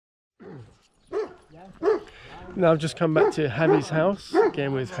Now I've just come back to Javi's house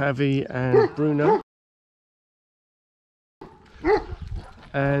again with Javi and Bruno.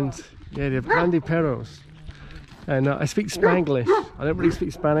 And yeah, they have grande perros. And I speak Spanglish. I don't really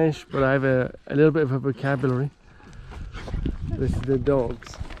speak Spanish, but I have a little bit of a vocabulary. This is the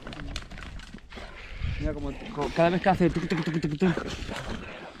dogs. Mira como cada vez que hace tuc, tuc, tuc, tuc, tuc.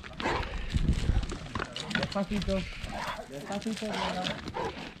 Despacito, despacito.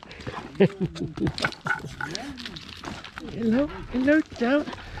 Hello, hello, down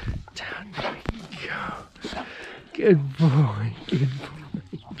we go. Good boy, good boy.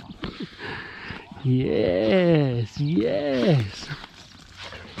 Yes, yes.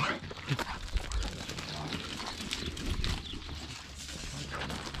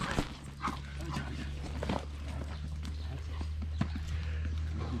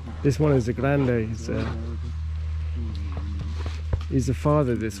 This one is a grande. He's the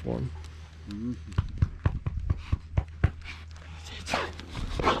father, this one.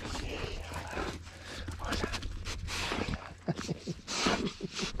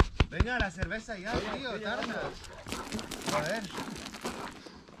 Venga, la cerveza ya, tío, tardas. Joder.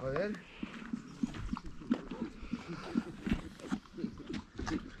 Joder.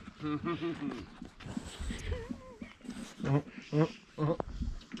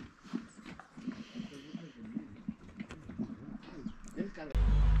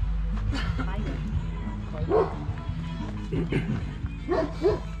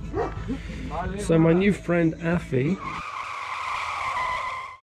 So my new friend Afi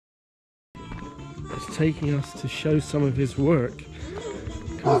is taking us to show some of his work,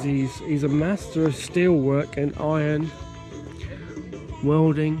 because he's a master of steel work and iron,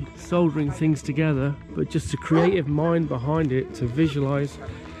 welding, soldering things together, but just a creative mind behind it to visualize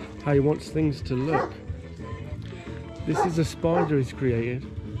how he wants things to look. This is a spider he's created.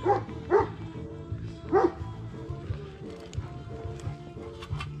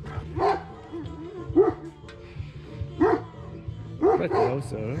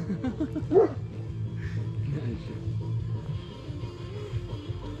 Also,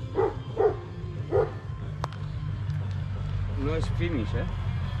 No es finish, ¿eh?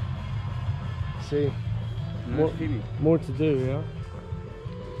 Sí. No es finish. More to do, yeah?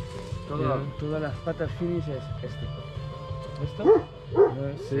 Todas las patas finish es este. ¿Esto?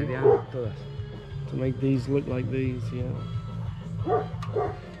 Sí. Serían todas. To make these look like these, yeah.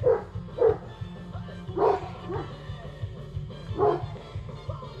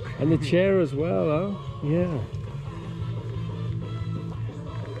 And the chair as well, oh? Yeah.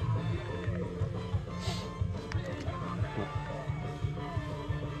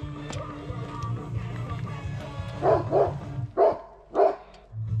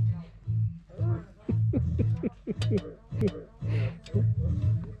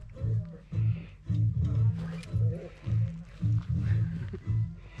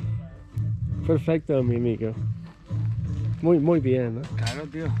 Perfecto, mi amigo. Muy bien, ¿no? Claro,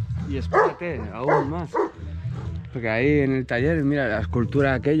 tío. Y espérate, aún más. Porque ahí en el taller, mira, la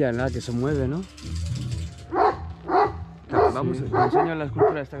escultura aquella en la que se mueve, ¿no? Vamos, te enseño la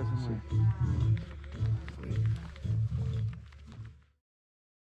escultura esta que se mueve.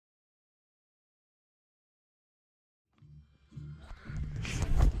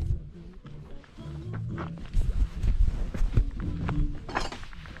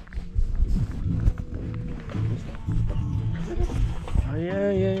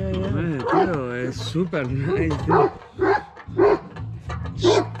 Yeah. Tío, es súper nice, tío.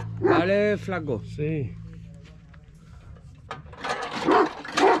 Vale, flaco. Sí.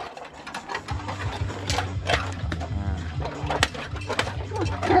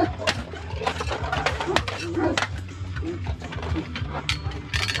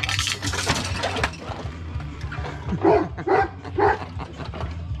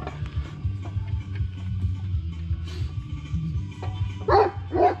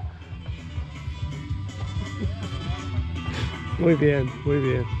 Muy bien, muy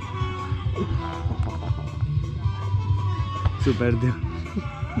bien. Súper, tío.